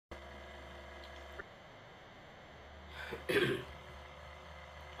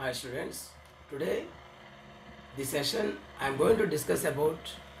Hi students, today this session I am going to discuss about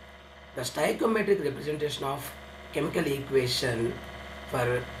the stoichiometric representation of chemical equation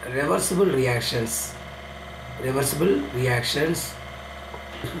for reversible reactions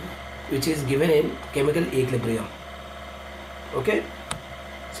which is given in chemical equilibrium. Okay,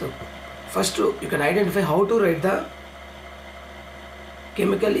 so first you can identify how to write the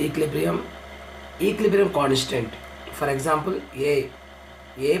chemical equilibrium constant. For example, A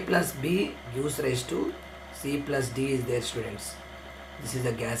plus B gives rise to C plus D is there, students. This is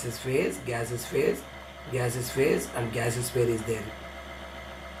the gaseous phase, and gaseous phase is there.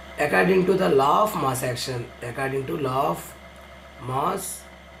 According to the law of mass action,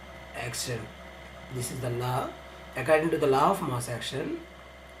 this is the law. According to the law of mass action,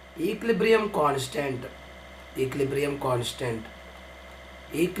 equilibrium constant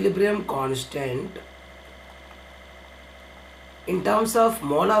in terms of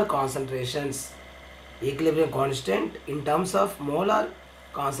molar concentrations,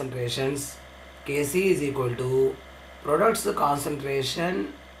 Kc is equal to products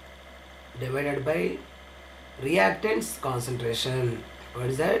concentration divided by reactants concentration. What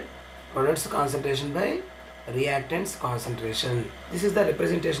is that? Products concentration by reactants concentration. This is the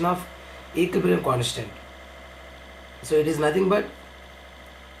representation of equilibrium constant. So it is nothing but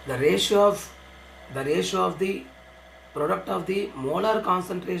the ratio of the product of the molar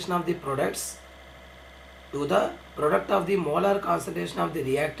concentration of the products to the product of the molar concentration of the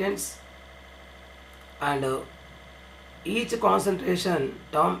reactants, and each concentration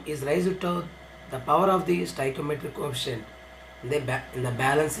term is raised to the power of the stoichiometric coefficient in the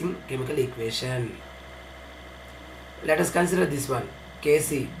balancing chemical equation. Let us consider this one.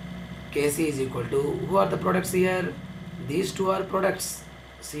 Kc is equal to, who are the products here? These two are products.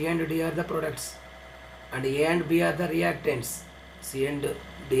 C and D are the products, and A and B are the reactants. C and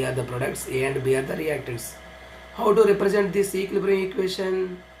D are the products, A and B are the reactants. How to represent this equilibrium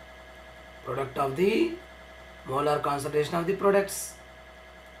equation? Product of the molar concentration of the products,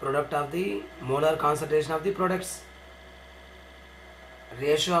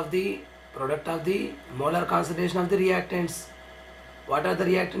 ratio of the product of the molar concentration of the reactants. What are the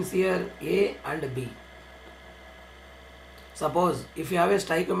reactants here? A and B. Suppose if you have a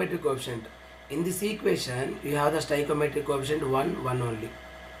stoichiometric coefficient, in this equation you have the stoichiometric coefficient 1 only.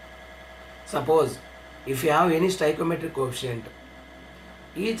 Suppose if you have any stoichiometric coefficient,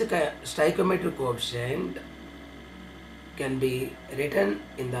 each stoichiometric coefficient can be written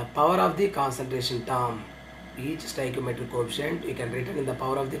in the power of the concentration term. Each stoichiometric coefficient you can written in the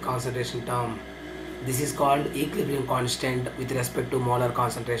power of the concentration term. This is called equilibrium constant with respect to molar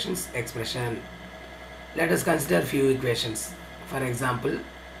concentrations expression. Let us consider few equations. For example,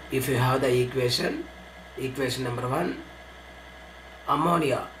 if you have the equation number 1,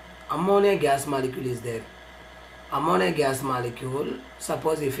 ammonia gas molecule is there. Ammonia gas molecule,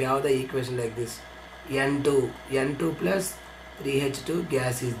 suppose if you have the equation like this, N2 plus 3H2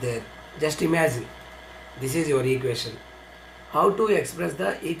 gas is there. Just imagine, this is your equation. How to express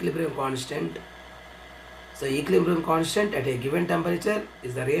the equilibrium constant? So equilibrium constant at a given temperature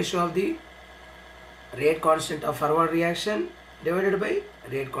is the ratio of the rate constant of forward reaction divided by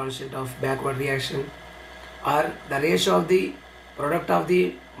rate constant of backward reaction, or the ratio of the product of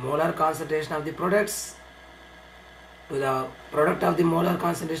the molar concentration of the products to the product of the molar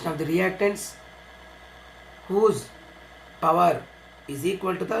concentration of the reactants, whose power is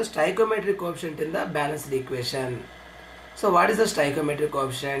equal to the stoichiometric coefficient in the balanced equation. So what is the stoichiometric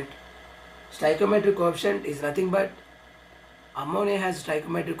coefficient? Stoichiometric coefficient is nothing but ammonia has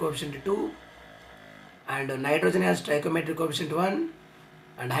stoichiometric coefficient 2, and nitrogen has stoichiometric coefficient 1,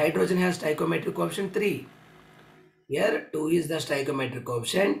 and hydrogen has stoichiometric coefficient 3. Here 2 is the stoichiometric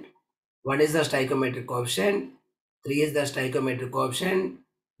coefficient, 1 is the stoichiometric coefficient, 3 is the stoichiometric coefficient.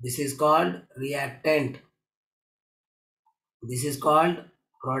 This is called reactant. This is called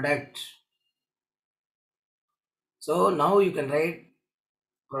product. So now you can write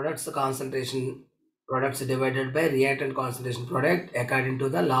products divided by reactant concentration product according to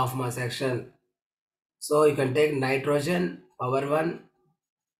the law of mass action. So you can take nitrogen power 1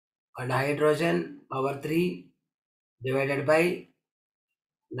 and hydrogen power 3 divided by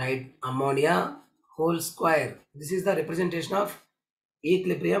ammonia whole square. This is the representation of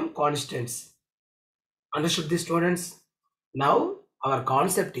equilibrium constants. Understood this, students? Now our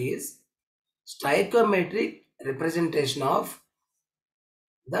concept is stoichiometric representation of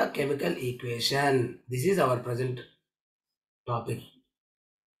the chemical equation. This is our present topic.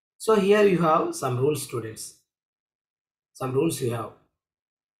 So here you have some rules, students. Some rules you have.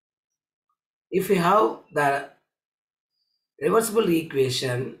 If you have the reversible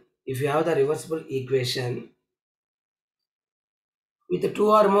equation, if you have the reversible equation with two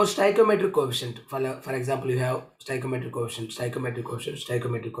or more stoichiometric coefficient, for example, you have stoichiometric coefficient, stoichiometric coefficient,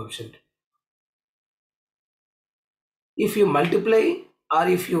 stoichiometric coefficient. If you multiply or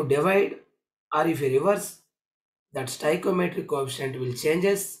if you divide or if you reverse, that stoichiometric coefficient will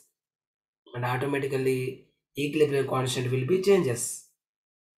changes and automatically equilibrium constant will be changes.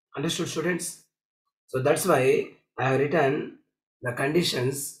 Understood, students? So that's why I have written the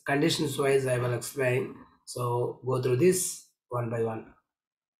conditions wise I will explain. So go through this one by one.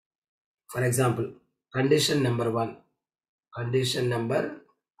 For example, condition number one,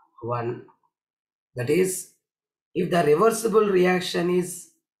 that is, if the reversible reaction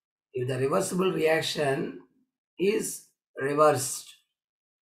is reversed,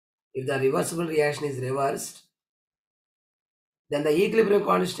 if the reversible reaction is reversed, then the equilibrium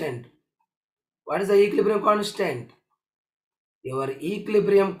constant, what is the equilibrium constant? Your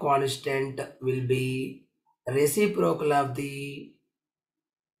equilibrium constant will be reciprocal of the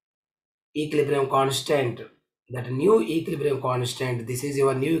equilibrium constant. That new equilibrium constant, this is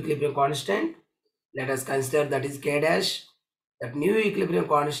your new equilibrium constant. Let us consider that is K dash. That new equilibrium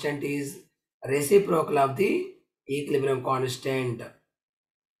constant is reciprocal of the equilibrium constant.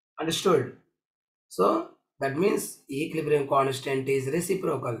 Understood? So that means equilibrium constant is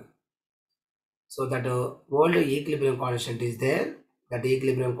reciprocal. So that old equilibrium constant is there. That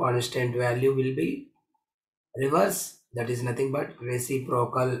equilibrium constant value will be reverse. That is nothing but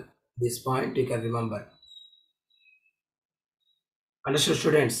reciprocal. This point you can remember. Understood,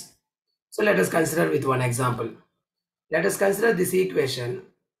 students? So let us consider with one example. Let us consider this equation.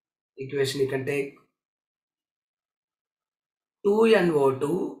 You can take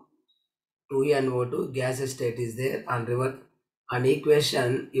 2NO2 gas state is there on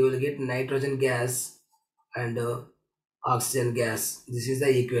equation you will get nitrogen gas and oxygen gas. This is the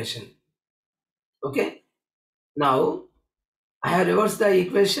equation. Okay. Now I have reversed the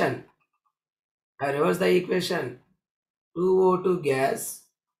equation. 2O2 gas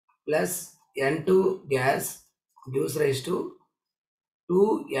plus N2 gas gives rise to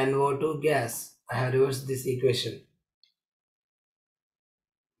 2NO2 gas. I have reversed this equation.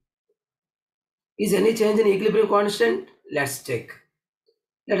 Is any change in equilibrium constant? Let's check.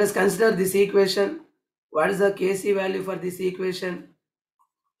 Let us consider this equation. What is the Kc value for this equation?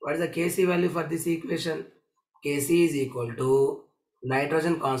 Kc is equal to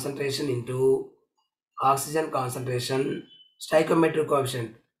nitrogen concentration into oxygen concentration, stoichiometric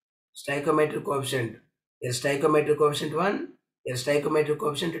coefficient. A stoichiometric coefficient 1, a stoichiometric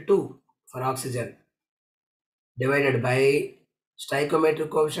coefficient 2 for oxygen, divided by stoichiometric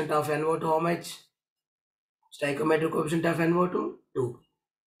coefficient of NO2 how much? Stoichiometric coefficient of NO2 2.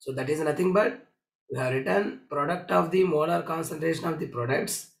 So that is nothing but we have written product of the molar concentration of the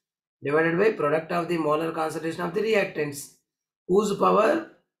products divided by product of the molar concentration of the reactants, whose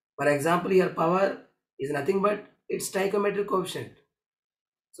power, for example, here power is nothing but its stoichiometric coefficient.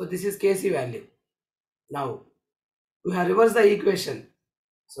 So this is Kc value. Now we have reversed the equation.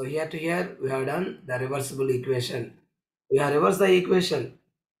 So here to here we have done the reversible equation. We have reversed the equation.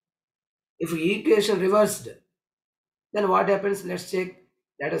 If equation reversed, then what happens? Let's check.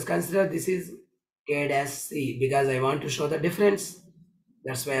 Let us consider this is K dash C because I want to show the difference.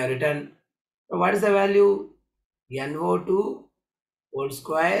 That's why I written. Now what is the value? NO2 whole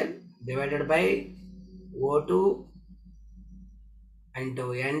square divided by O2 into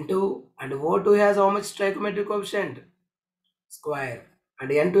N2, and O2 has how much stoichiometric coefficient? Square. And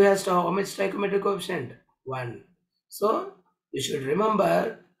N2 has how much stoichiometric coefficient? 1. So you should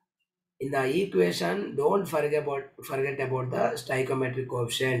remember in the equation, don't forget about the stoichiometric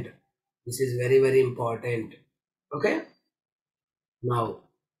coefficient. This is very, very important. Okay. Now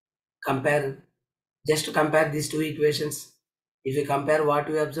just compare these two equations. If you compare what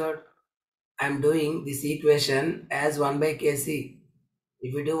we observed, I am doing this equation as 1 by Kc.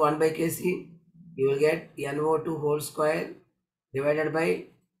 If you do 1 by Kc, you will get NO2 whole square divided by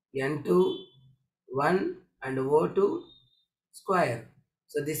N2 1 and O2 square.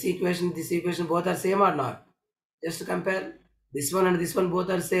 So this equation both are same or not? Just compare this one and this one,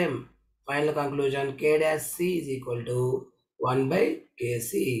 both are same. Final conclusion, K dash C is equal to 1 by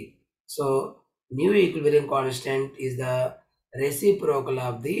Kc. So new equilibrium constant is the reciprocal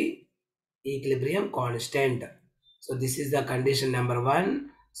of the equilibrium constant. So this is the condition number 1.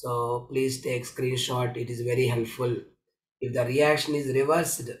 So please take screenshot. It is very helpful. If the reaction is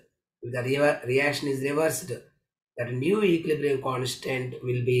reversed, that new equilibrium constant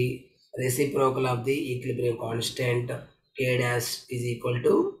will be reciprocal of the equilibrium constant. K dash is equal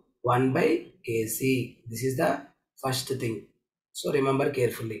to 1 by Kc. This is the first thing. So remember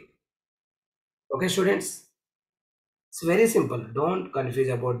carefully. Okay, students? It's very simple. Don't confuse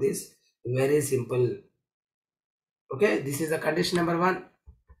about this. Very simple. Okay, this is the condition number one.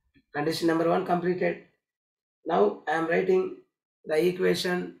 Condition number one completed. Now I am writing the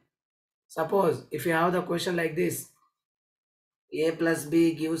equation. Suppose if you have the question like this, a plus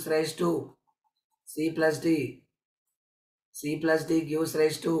b gives rise to c plus d. C plus d gives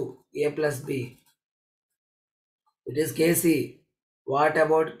rise to a plus b. It is kc. What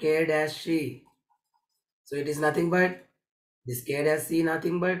about k dash c? So it is nothing but this k dash c,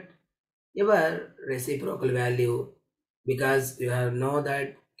 nothing but your reciprocal value, because you have know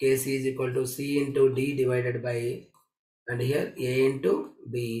that kc is equal to c into d divided by, and here a into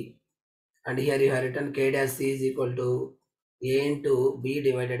b, and here you have written k dash c is equal to a into b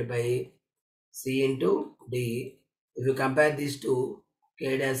divided by c into d. If you compare these two,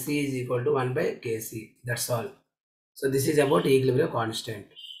 k dash c is equal to 1 by kc. That's all. So this is about equilibrium constant.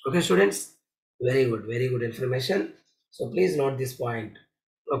 Okay, students? Very good information. So please note this point.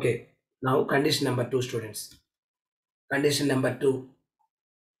 Okay, now condition number two, students. Condition number two.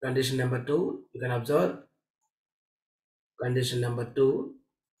 Condition number two, you can observe. Condition number two,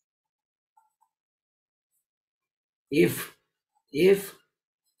 if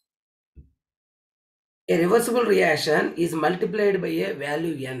a reversible reaction is multiplied by a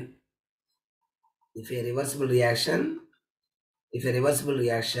value n, if a reversible reaction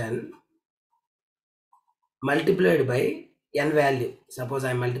multiplied by n value, suppose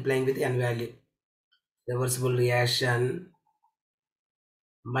I am multiplying with n value, reversible reaction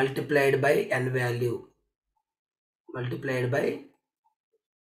multiplied by n value,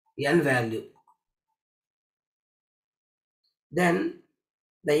 then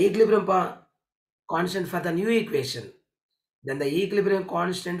the equilibrium constant for the new equation,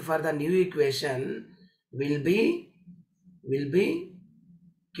 will be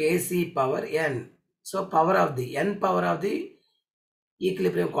kc power n. So power of the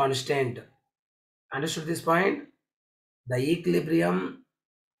equilibrium constant. Understood this point? The equilibrium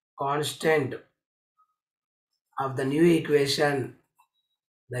constant of the new equation,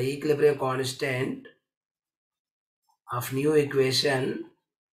 of new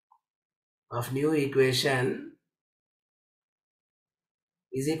equation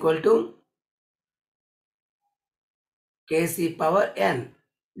is equal to kc power n.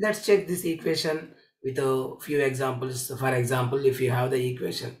 Let's check this equation with a few examples. For example, if you have the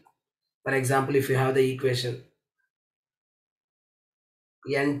equation,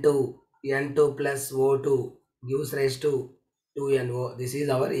 n2 plus O2 gives rise to 2NO. This is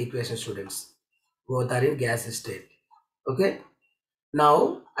our equation, students. Both are in gas state. Okay.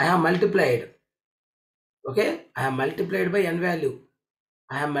 Now I have multiplied. Okay. I have multiplied by n value.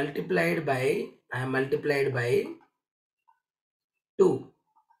 I have multiplied by 2.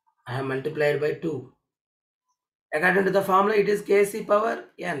 I have multiplied by 2. According to the formula, it is kc power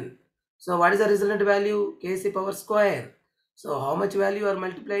n. So what is the resultant value? Kc power square. So how much value you are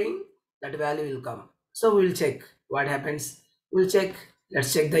multiplying? That value will come. So we will check what happens. We'll check.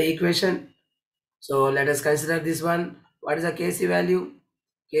 Let's check the equation. So let us consider this one. What is the kc value?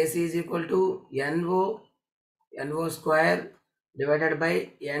 Kc is equal to NO square divided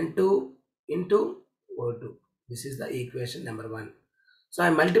by N2 into O2. This is the equation number 1. So I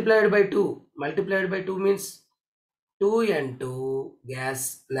multiplied by 2. Multiplied by 2 means 2N2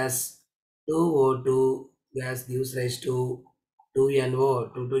 gas plus 2O2 gas gives rise to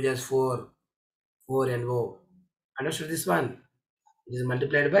 2NO. 2 2 just 4. 4NO. Understood this one? It is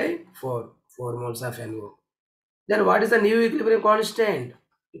multiplied by 4. 4 moles of NO. Then what is the new equilibrium constant?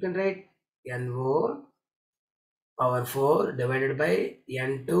 You can write NO power 4 divided by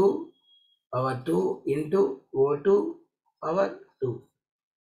N2 power 2 into O2 power 2.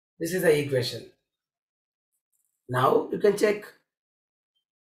 This is the equation. Now you can check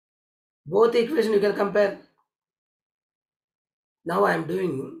both equations, you can compare. Now I am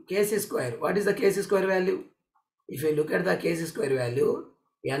doing kc square. What is the kc square value? If you look at the kc square value,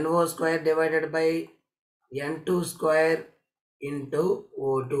 NO square divided by N2 square into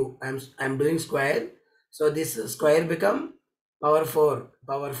O2. I'm doing square. So this square become power 4,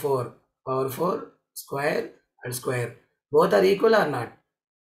 square and square. Both are equal or not?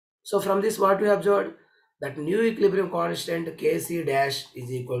 So from this what we observed, that new equilibrium constant kc dash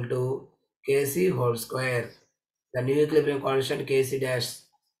is equal to kc whole square. The new equilibrium constant kc dash.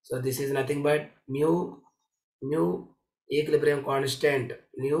 So this is nothing but new equilibrium constant,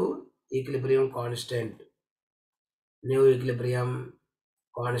 new equilibrium constant.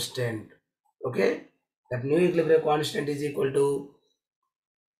 Okay, that new equilibrium constant is equal to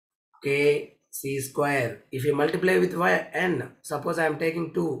k C square. If you multiply with n, suppose I am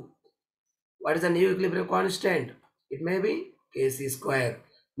taking 2. What is the new equilibrium constant? It may be Kc square.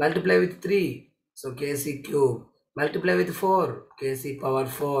 Multiply with 3. So Kc cube. Multiply with 4. Kc power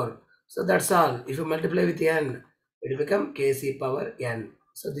 4. So that's all. If you multiply with n, it will become Kc power n.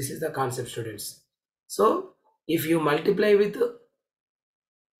 So this is the concept, students. So if you multiply with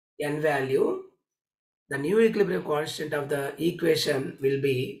n value, the new equilibrium constant of the equation will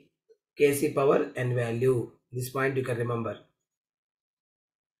be Kc power n value. This point you can remember.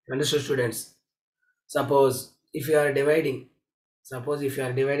 Understood, students? Suppose if you are dividing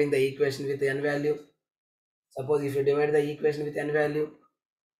the equation with n value, suppose if you divide the equation with n value,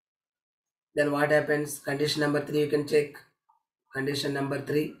 then what happens? Condition number 3 you can check. Condition number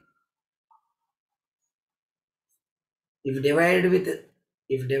 3, if divided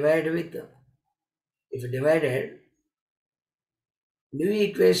new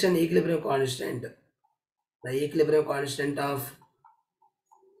equation equilibrium constant, the equilibrium constant of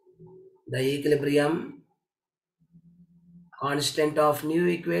new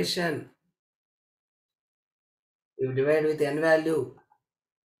equation, you divide with n value,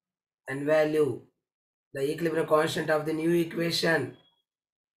 the equilibrium constant of the new equation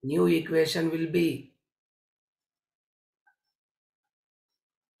will be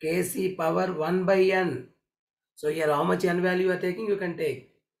Kc power 1 by n. So here how much n value you are taking, you can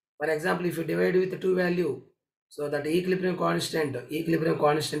take. For example, if you divide with 2 value, so that equilibrium constant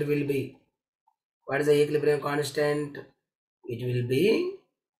will be, what is the equilibrium constant? It will be,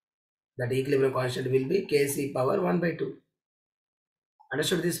 that equilibrium constant will be Kc power 1 by 2.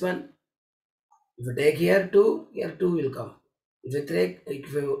 Understood this one? If you take here 2, here 2 will come.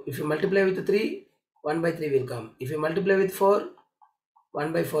 If you multiply with 3, 1 by 3 will come. If you multiply with 4,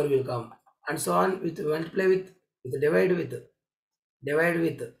 1 by 4 will come. And so on, with multiply with divide with. If divided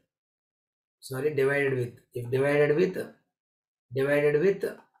with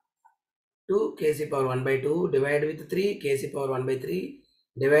 2, Kc power 1 by 2, divided with 3, Kc power 1 by 3,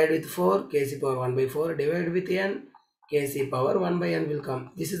 divided with 4, Kc power 1 by 4, divided with n, Kc power 1 by n will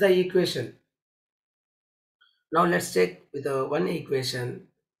come. This is the equation. Now let's check with one equation.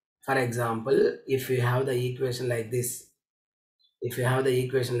 For example, if you have the equation like this,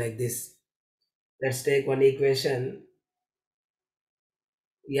 let's take one equation.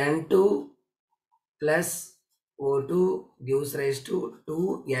 N2 plus O2 gives rise to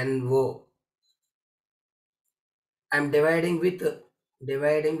 2NO. I am dividing with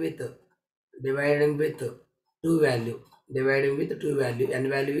two value. N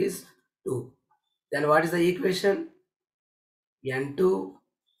value is 2. Then what is the equation? N2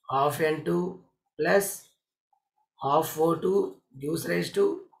 half N2 plus half O2 gives rise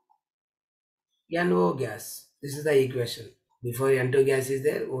to NO gas. This is the equation. Before N2 gas is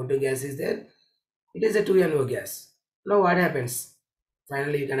there, O2 gas is there, it is a 2NO gas. Now what happens?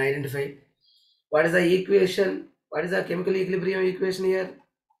 Finally you can identify what is the equation, what is the chemical equilibrium equation here?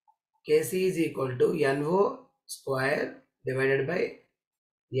 Kc is equal to NO square divided by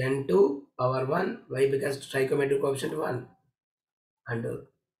N2 power 1. Why? Because stoichiometric coefficient 1 and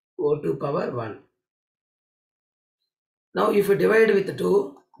O2 power 1. Now if you divide with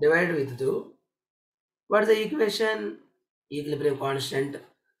 2, what is the equation? Equilibrium constant.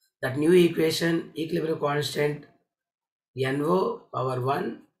 That new equation, equilibrium constant, NO power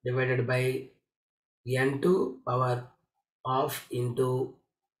 1 divided by N2 power half into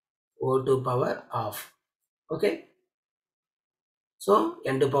O2 power half. Okay. So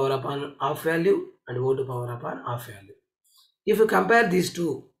N2 power upon half value and O2 power upon half value. If you compare these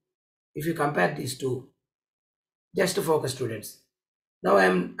two, just focus, students. Now I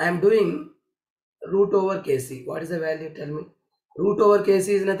am doing root over Kc. What is the value? Tell me. Root over Kc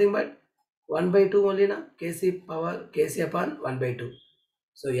is nothing but 1 by 2 only, na? Kc upon 1 by 2.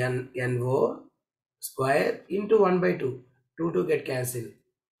 So NO square into 1 by 2. 2 get cancelled.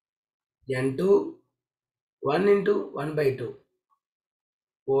 N2 1 into 1 by 2.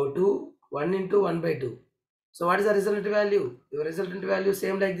 O2 1 into 1 by 2. So what is the resultant value? Your resultant value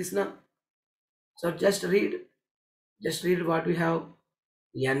same like this now. So just read what we have.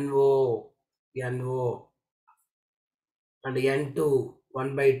 NO and N2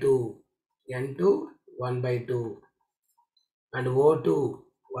 1 by 2, N2 1 by 2 and O2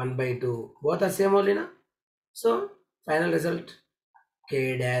 1 by 2. Both are same only, na? So final result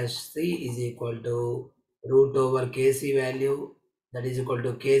K dash C is equal to root over Kc value, that is equal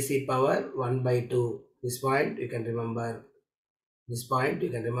to Kc power 1 by 2. This point you can remember.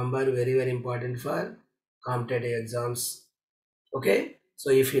 Very, very important for competitive exams. Okay. So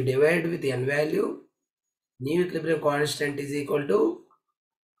if you divide with n value, new equilibrium constant is equal to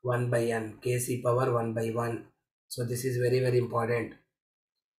 1 by n, Kc power 1 by 1. So this is very very important.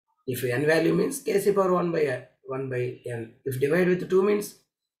 If n value means Kc power 1 by n. If divide with 2 means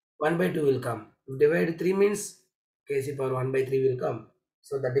 1 by 2 will come. If divide 3 means Kc power 1 by 3 will come.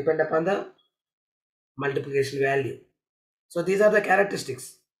 So that depend upon the multiplication value. So these are the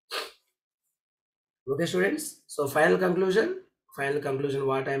characteristics. Okay students, so final conclusion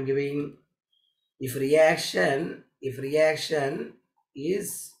what I am giving, if reaction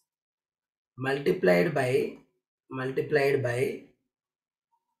is multiplied by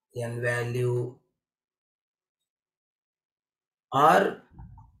n value or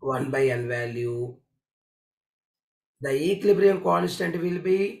 1 by n value, the equilibrium constant will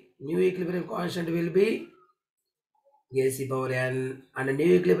be, new equilibrium constant will be Kc power n, and the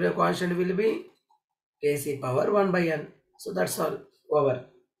new equilibrium constant will be Kc power 1 by n. So that's all, over.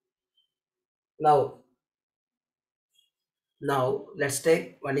 Now let's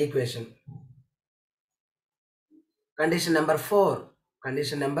take one equation. Condition number 4.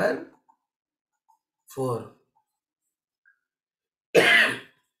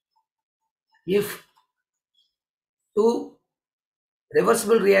 If two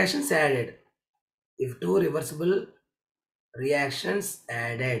reversible reactions added, if two reversible reactions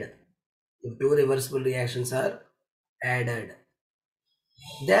are added,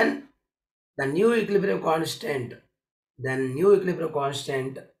 then the new equilibrium constant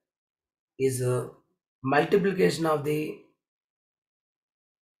is multiplication of the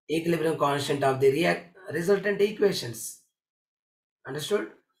equilibrium constant of the resultant equations.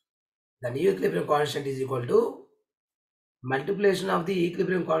 Understood? The new equilibrium constant is equal to multiplication of the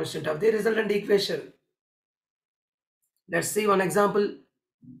equilibrium constant of the resultant equation. Let's see one example.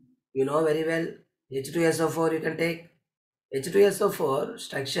 You know very well, H2SO4 you can take. H2SO4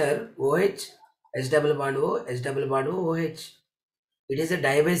 structure OH, H double bond O, H double bond O, OH. It is a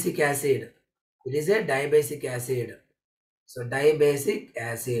dibasic acid. So dibasic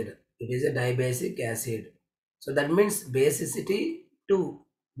acid. It is a dibasic acid. So that means basicity 2.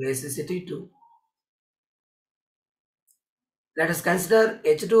 Let us consider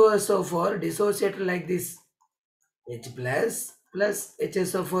H2SO4 dissociated like this. H plus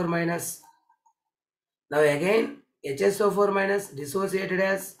HSO4 minus. Now again HSO4 minus dissociated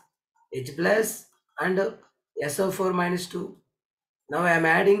as H plus and SO4 minus 2. Now I am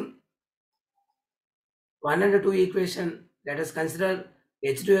adding 1 and 2 equation. Let us consider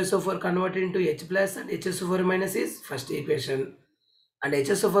H2SO4 converted into H plus and HSO4 minus is first equation, and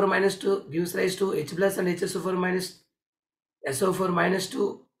HSO4 minus 2 gives rise to H plus and HSO4 minus SO4 minus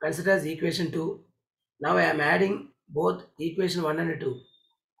 2 consider as equation 2. Now I am adding both equation 1 and 2.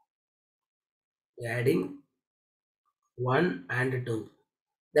 Adding 1 and 2.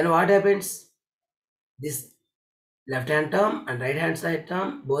 Then what happens? This left hand term and right hand side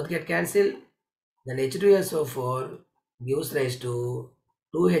term both get cancelled. Then H2SO4 gives rise to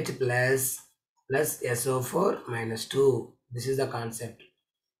 2H plus SO4 minus 2. This is the concept.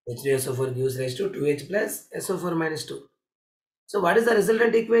 H2SO4 gives rise to 2H plus SO4 minus 2. So what is the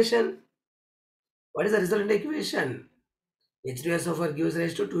resultant equation? H2SO4 gives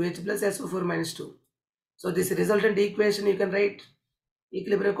rise to 2H plus SO4 minus 2. So this resultant equation you can write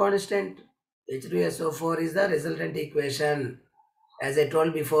equilibrium constant. H2SO4 is the resultant equation. As I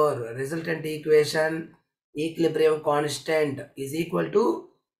told before, resultant equation equilibrium constant is equal to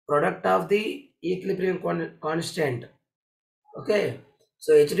product of the equilibrium constant. Okay.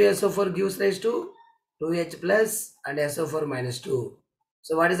 So H2SO4 gives rise to 2H plus and SO4 minus 2.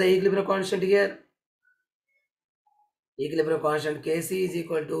 So what is the equilibrium constant here? Equilibrium constant Kc is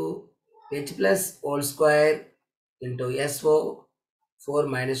equal to H plus whole square into SO4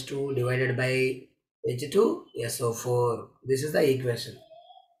 minus 2 divided by H2SO4. This is the equation.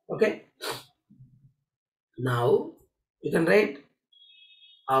 Okay. Now you can write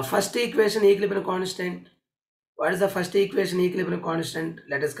our first equation equilibrium constant. What is the first equation equilibrium constant?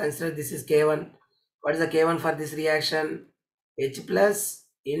 Let us consider this is K1. What is the K1 for this reaction? H plus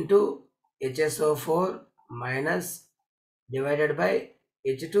into HSO4 minus divided by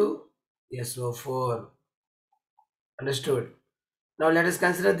H2SO4. Understood? Now let us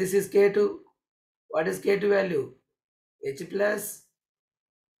consider this is K2. What is K2 value? H plus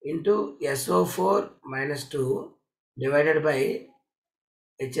into SO4 minus 2 divided by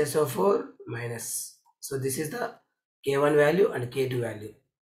HSO4 minus. So this is the K1 value and K2 value.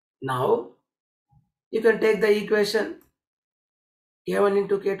 Now you can take the equation K1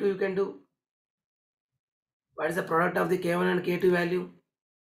 into K2 you can do. What is the product of the K1 and K2 value?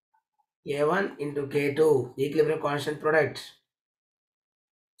 K1 into K2 equilibrium constant product.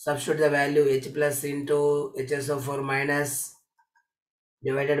 Substitute the value H plus into HSO4 minus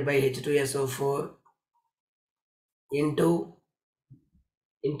divided by H2SO4 into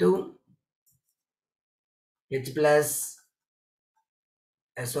H plus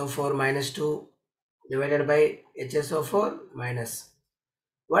SO4 minus 2 divided by HSO4 minus.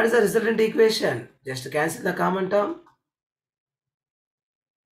 What is the resultant equation? Just cancel the common term.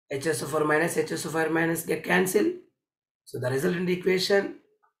 HSO4 minus HSO4 minus get cancelled. So the resultant equation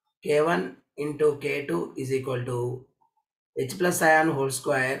K1 into K2 is equal to H plus ion whole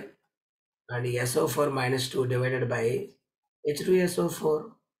square and SO4 minus 2 divided by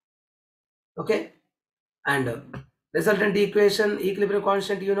H2SO4. Okay. And resultant equation equilibrium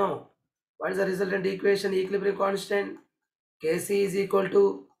constant, you know. What is the resultant equation equilibrium constant? Kc is equal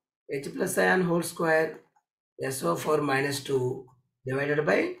to H plus ion whole square SO4 minus 2 divided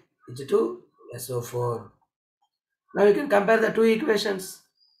by H2SO4. Now you can compare the two equations.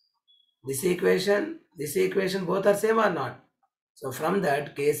 This equation both are same or not? So from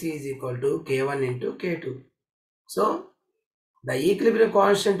that Kc is equal to K1 into K2. So the equilibrium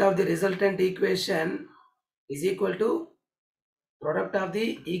constant of the resultant equation is equal to product of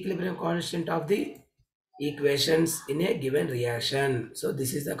the equilibrium constant of the equations in a given reaction. So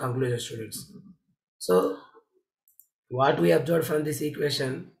this is the conclusion, students. So what we observed from this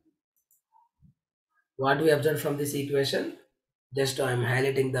equation, just I am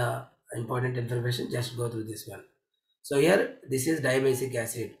highlighting the important information, just go through this one. So here this is dibasic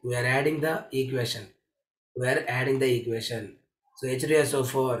acid. We are adding the equation. So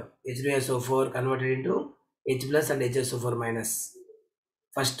H2SO4 converted into H plus and HSO4 minus.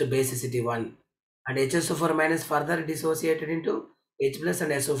 First basicity 1 and HSO4 minus further dissociated into H plus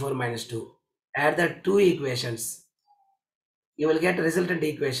and SO4 minus 2. Add the two equations. You will get resultant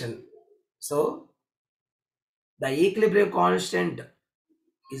equation. So the equilibrium constant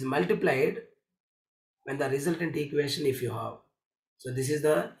is multiplied when the resultant equation if you have. So this is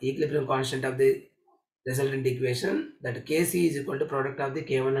the equilibrium constant of the resultant equation, that Kc is equal to product of the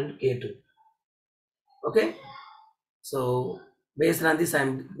K1 and K2. Okay. So based on this I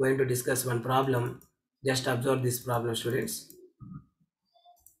am going to discuss one problem. Just observe this problem, students.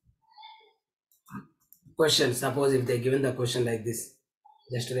 Question, suppose if they given the question like this,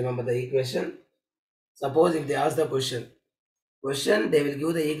 just remember the equation. Suppose if they ask the question, they will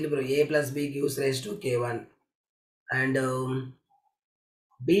give the equilibrium A plus B gives rise to K1 and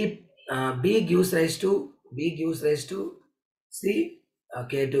B gives rise to C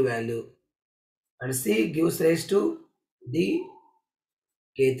K2 value and C gives rise to D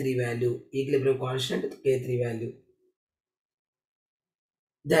K3 value, equilibrium constant K3 value.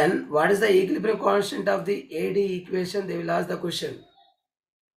 Then what is the equilibrium constant of the AD equation? They will ask the question.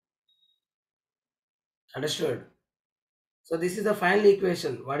 Understood? So this is the final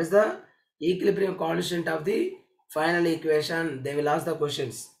equation. What is the equilibrium constant of the final equation? They will ask the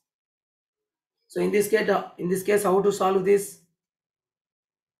questions. So in this case, how to solve this?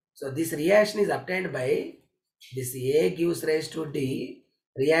 So this reaction is obtained by this A gives rise to D.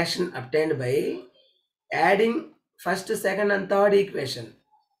 Reaction obtained by adding first, second, and third equation.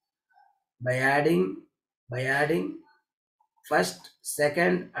 By adding first,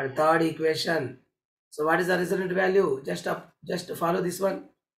 second, and third equation. So what is the resultant value? Just follow this one.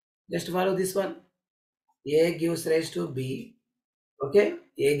 A gives rise to B. Okay,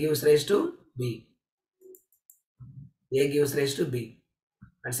 A gives rise to B.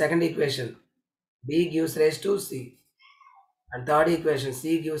 And second equation, B gives rise to C. And third equation,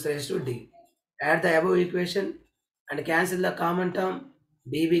 C gives rise to D. Add the above equation and cancel the common term.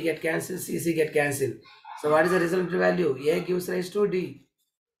 BB get cancelled, CC get cancelled. So what is the resultant value? A gives rise to D.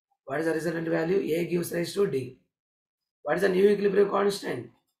 What is the resultant value? A gives rise to D. What is the new equilibrium constant?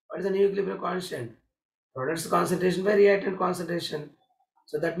 Product's concentration by reactant concentration.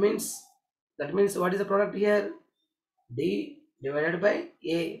 So that means what is the product here? D divided by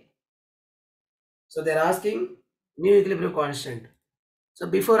A. So they are asking new equilibrium constant. So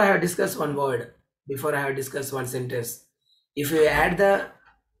before I have discussed one word, sentence. If you add the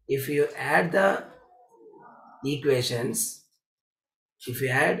equations,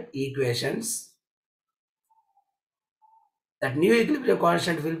 that new equilibrium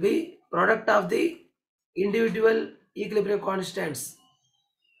constant will be product of the individual equilibrium constants.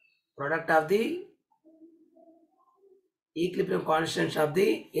 Of the equilibrium constants of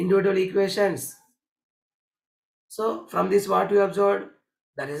the individual equations. So from this what we observed,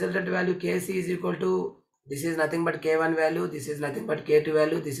 the resultant value Kc is equal to, this is nothing but K1 value, this is nothing but K2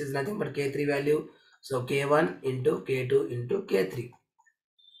 value, this is nothing but K3 value. So K1 into K2 into K3.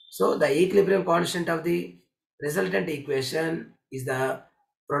 So the equilibrium constant of the resultant equation is the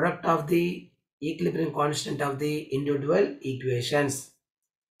product of the equilibrium constant of the individual equations.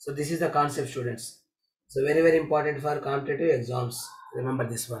 So this is the concept, students. So very, very important for competitive exams. Remember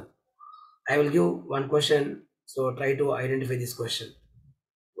this one. I will give one question. So try to identify this question.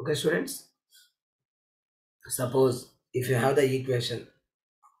 Okay, students. Suppose if you have the equation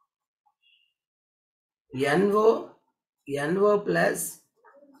NO plus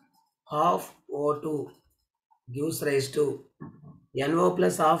half O2 gives rise to NO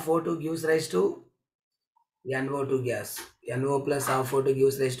plus half O2 gives rise to NO2 gas. NO plus half O2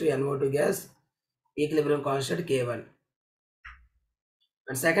 gives rise to NO2 gas. Equilibrium constant K1.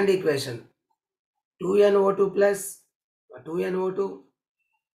 And second equation 2NO2 plus 2NO2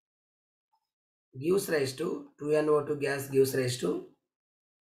 gives rise to 2NO2 gas gives rise to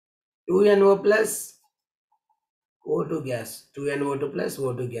 2NO plus O2 gas. 2NO2 plus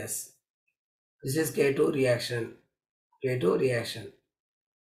O2 gas. This is K2 reaction. K2 reaction.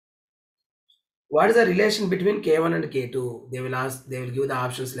 What is the relation between K1 and K2? They will give the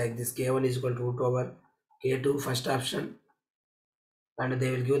options like this. K1 is equal to root over K2, first option. And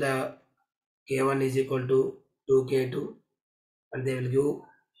they will give the K1 is equal to 2K2. And they will give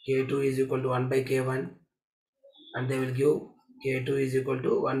K2 is equal to 1 by K1. And they will give K2 is equal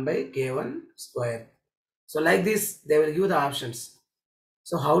to 1 by K1 square. So like this, they will give the options.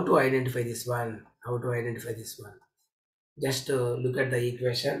 So how to identify this one? How to identify this one? Just look at the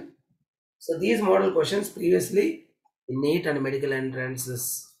equation. So these model questions previously in NEET and medical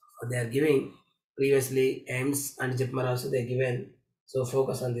entrances they are giving. Previously AIMS and JEE-Mains also they are given. So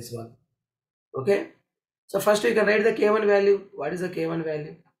focus on this one. Okay. So first you can write the K1 value. What is the K1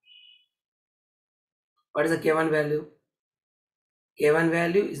 value? What is the K1 value? K1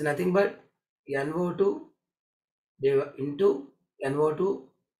 value is nothing but NO2 into NO2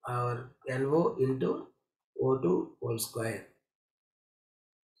 or NO into O2 whole square.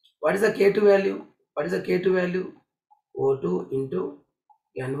 What is the K2 value? What is the K2 value? O2 into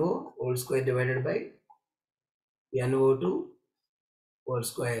NO whole square divided by NO2 whole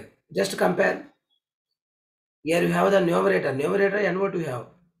square. Just compare. Here you have the numerator. Numerator NO2 you have.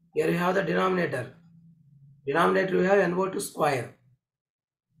 Here you have the denominator. Denominator you have NO2 square.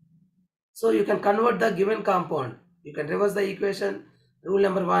 So you can convert the given compound. You can reverse the equation. Rule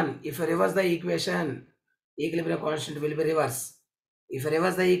number 1. If you reverse the equation, equilibrium constant will be reversed. If you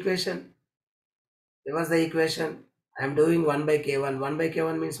reverse the equation, I am doing 1 by K1. 1 by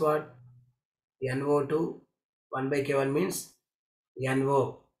K1 means what? NO2. 1 by K1 means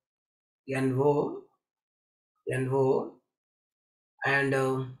NO. NO and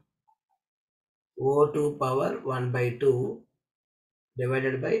O2 power 1 by 2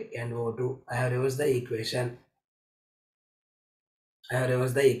 divided by NO2. I have reversed the equation.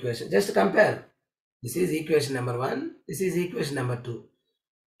 Just compare. This is equation number 1. This is equation number 2.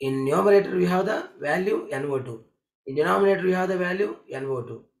 In numerator we have the value NO2. In denominator we have the value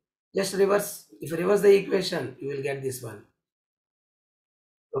NO2. Just reverse. If you reverse the equation, you will get this one.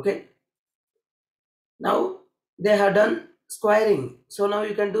 Okay. Now they have done squaring. So now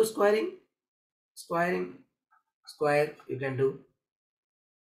you can do squaring. Square you can do.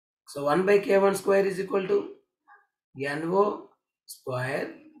 So 1 by K1 square is equal to NO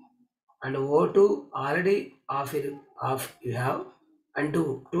square and O2 already half you have and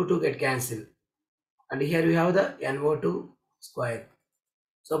 2 get cancelled. And here we have the NO2 square.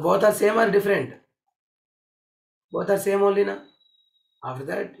 So both are same or different? Both are same only na? After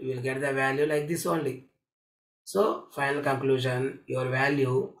that you will get the value like this only. So final conclusion, your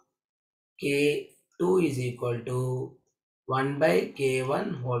value K2 is equal to 1 by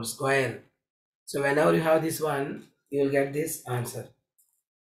K1 whole square. So whenever you have this one, you will get this answer.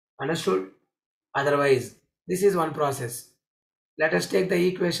 Understood? Otherwise, this is one process. Let us take the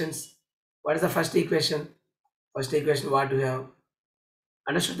equations. What is the first equation? First equation what we have?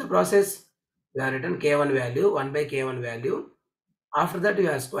 Understood the process? We have written K1 value, 1 by K1 value. After that we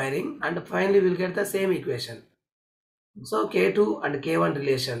are squaring and finally we will get the same equation. So K2 and K1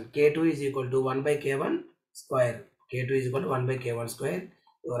 relation. K2 is equal to 1 by K1 square. K2 is equal to 1 by K1 square.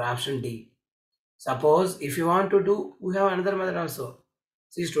 Your option D. Suppose if you want to do, we have another method also.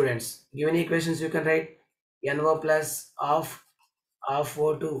 See students, given equations you can write NO plus half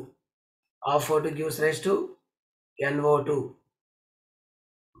O2. Half O2 gives rise to NO2.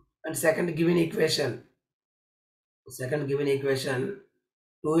 And second given equation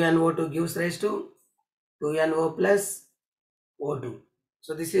 2NO2 gives rise to 2NO plus O2.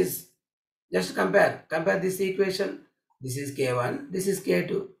 So this is, just compare this equation. This is K1, this is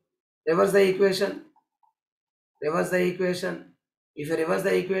K2. Reverse the equation. If you reverse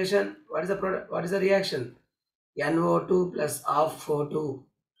the equation, what is the product? What is the reaction? NO2 plus half O2.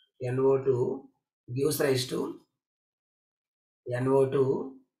 NO2 gives rise to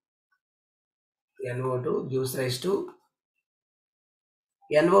NO2 NO2 gives rise to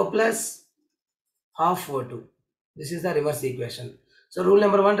NO plus half O2. This is the reverse equation. So rule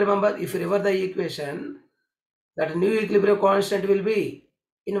number 1, remember, if you reverse the equation, that new equilibrium constant will be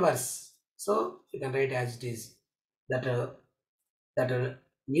inverse. So you can write as it is that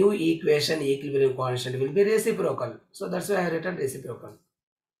new equation equilibrium constant will be reciprocal. So that's why I have written reciprocal.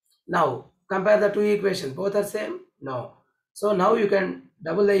 Now compare the two equations. Both are same? No. So now you can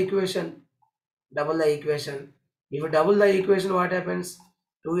double the equation. Double the equation. If you double the equation, what happens?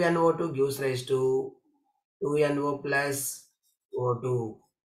 2NO2 gives rise to 2NO plus O2.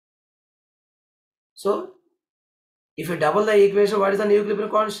 So if you double the equation, what is the new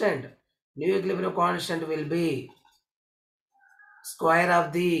equilibrium constant? New equilibrium constant will be square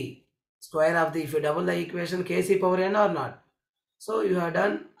of the if you double the equation, kc power n or not. So you have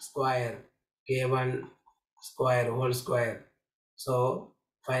done square k1 square whole square. So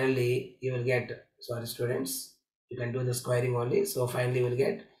finally you will get, sorry students, you can do the squaring only. So finally you will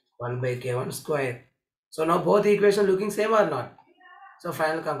get 1 by k1 square. So now both equations looking same or not? So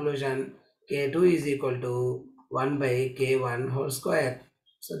final conclusion, k2 is equal to 1 by k1 whole square.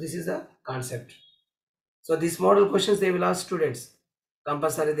 So this is the concept. So these model questions they will ask students.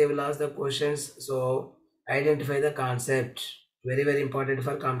 Compulsory they will ask the questions. So identify the concept. Very, very important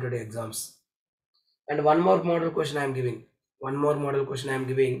for competitive exams. And one more model question I am giving. One more model question I am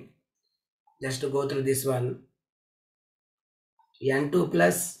giving. Just to go through this one. N2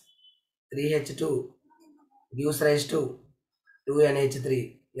 plus 3H2 gives rise to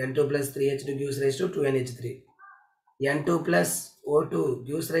 2NH3. N2 plus 3H2 gives rise to 2NH3. N2 plus O2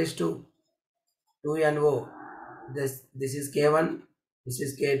 gives rise to 2NO. This is K1, this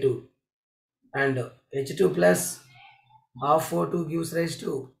is K2. And H2 plus half O2 gives rise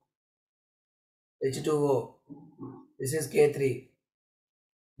to H2O. This is K3.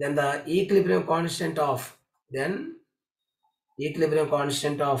 Then the equilibrium constant of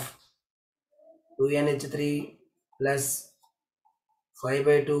 2NH3 plus 5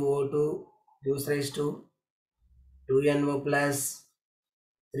 by 2 O2 gives rise to 2NO plus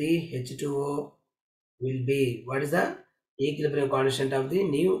 3H2O will be, what is the equilibrium constant of the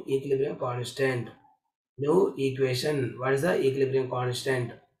new equilibrium constant? New equation, what is the equilibrium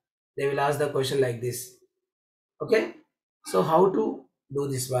constant? They will ask the question like this. Okay, so how to do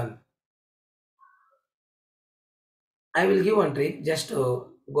this one? I will give one trick just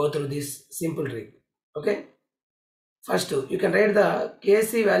to go through this simple trick. Okay, first you can write the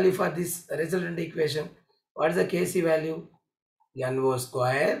Kc value for this resultant equation. What is the Kc value? NO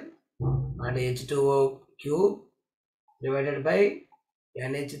square and H2O cube divided by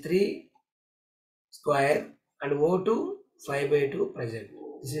NH3 square and O2 5 by 2 present.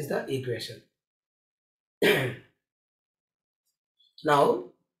 This is the equation. Now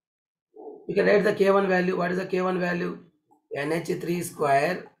you can write the K1 value. What is the K1 value? NH3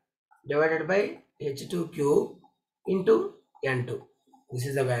 square divided by H2 cube into N2. This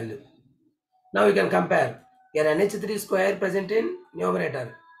is the value. Now you can compare. Here NH3 square present in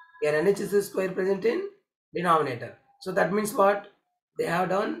numerator. Here NH3 square present in denominator. So that means what? They have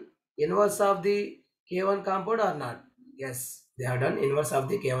done inverse of the K1 compound or not? Yes, they have done inverse of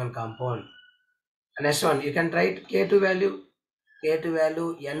the K1 compound. And next one, you can write K2 value. K2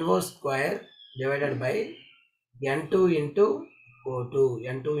 value NO square divided by N2 into O2.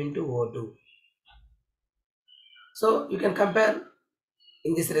 N2 into O2. So you can compare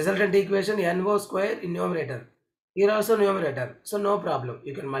in this resultant equation NO square in numerator. Here also numerator. So no problem.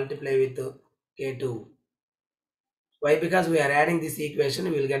 You can multiply with K2. Why? Because we are adding this equation,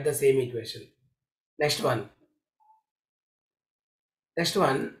 we will get the same equation. Next one. Next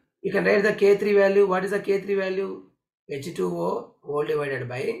one, you can write the K3 value. What is the K3 value? H2O whole divided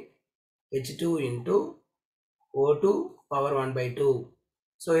by H2 into O2 power 1 by 2.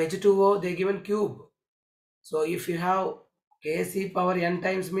 So H2O they given cube. So if you have Kc power n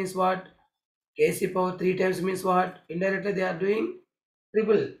times means what? Kc power 3 times means what? Indirectly they are doing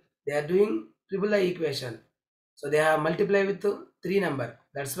triple. They are doing triple the equation. So they have multiplied with 3 number.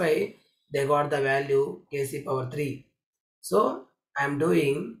 That's why they got the value Kc power 3. So I am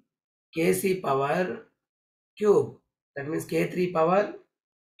doing Kc power cube. That means K3 power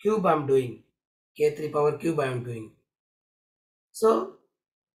cube I am doing. K3 power cube I am doing. So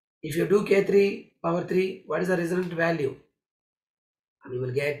if you do K3 power 3, what is the resultant value? You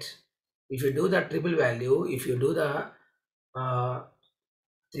will get, if you do the triple value, if you do the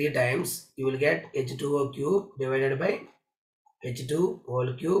 3 times, you will get H2O cube divided by H2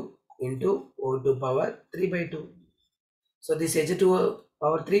 whole cube into O2 power 3 by 2. So this H2O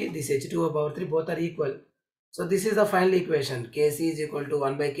power 3, this H2O power 3 both are equal. So this is the final equation. Kc is equal to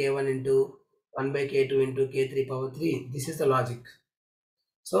 1 by K1 into 1 by k2 into k3 power 3. This is the logic.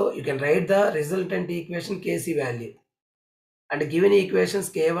 So you can write the resultant equation kc value. And given equations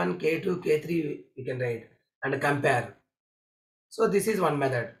k1, k2, k3 you can write and compare. So this is one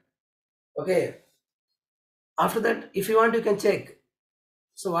method. Okay. After that, if you want, you can check.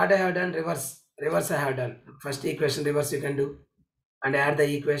 So what I have done, reverse I have done. First equation reverse you can do and add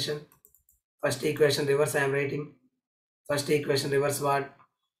the equation. First equation reverse I am writing. First equation reverse what?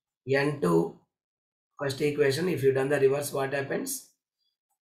 N2. First equation, if you done the reverse, what happens?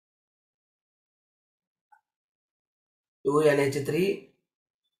 2NH3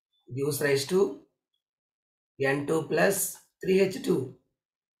 gives rise to N2 plus 3H2.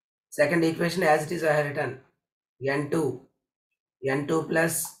 Second equation as it is I have written. N2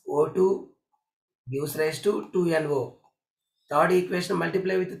 plus O2 gives rise to 2NO. Third equation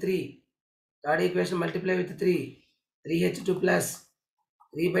multiply with 3. Third equation multiply with 3. 3H2 plus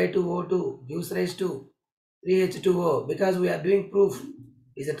 3 by 2 O2 gives rise to 3H2O. Because we are doing proof.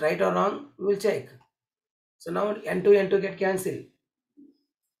 Is it right or wrong? We will check. So now N2 get cancelled.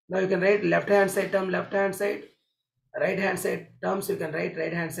 Now you can write left hand side term left hand side, right hand side terms you can write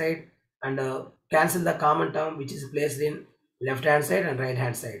right hand side and cancel the common term which is placed in left hand side and right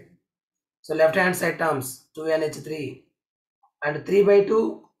hand side. So left hand side terms 2NH3 and 3 by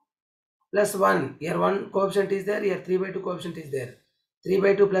 2 plus 1. Here 1 coefficient is there, here 3 by 2 coefficient is there. 3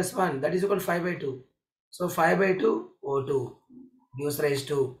 by 2 plus 1 that is equal to 5 by 2. So 5 by 2 O2 gives rise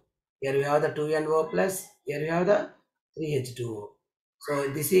to, here we have the 2NO plus, here we have the 3H2O. So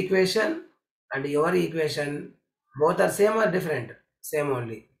this equation and your equation both are same or different? Same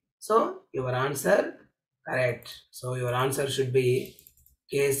only. So your answer correct. So your answer should be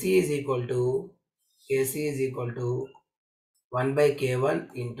Kc is equal to 1 by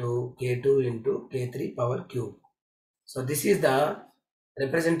K1 into K2 into K3 power cube. So this is the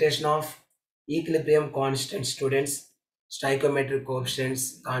representation of equilibrium constant, students, stoichiometric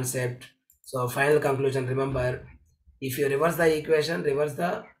coefficients concept. So final conclusion, remember, if you reverse the equation, reverse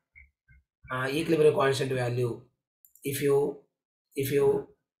the equilibrium constant value. If you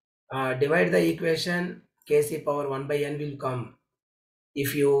divide the equation, Kc power 1 by n will come.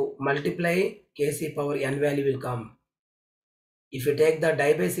 If you multiply, Kc power n value will come. If you take the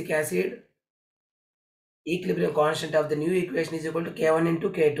dibasic acid, equilibrium constant of the new equation is equal to K1 into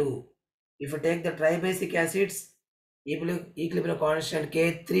K2. If you take the tribasic acids, equilibrium constant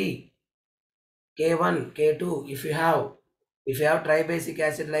K3, K1, K2, if you have tribasic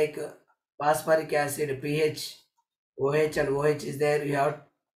acid like phosphoric acid, pH, OH and OH is there, you have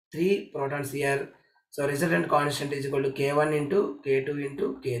 3 protons here. So resultant constant is equal to K1 into K2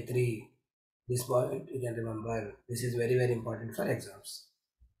 into K3. This point you can remember. This is very, very important for exams.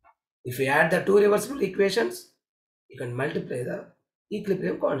 If you add the two reversible equations, you can multiply the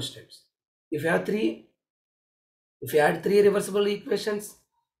equilibrium constants. If you add three reversible equations,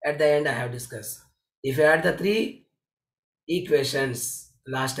 at the end I have discussed. If you add the 3 equations,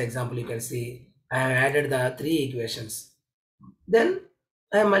 last example you can see, I have added the 3 equations. Then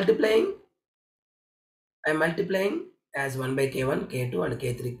I am multiplying as 1 by K1, K2 and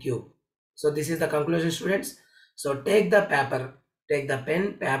K3 cube. So this is the conclusion, students. So take the paper, take the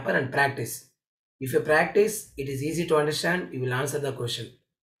pen, paper and practice. If you practice, it is easy to understand, you will answer the question.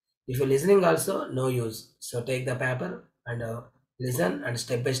 If you're listening also, no use. So take the paper and listen and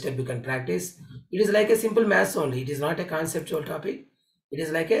step by step you can practice. It is like a simple maths only. It is not a conceptual topic. It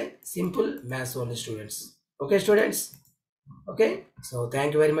is like a simple maths only, students. Okay, students? Okay. So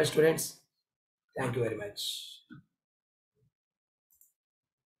thank you very much, students. Thank you very much.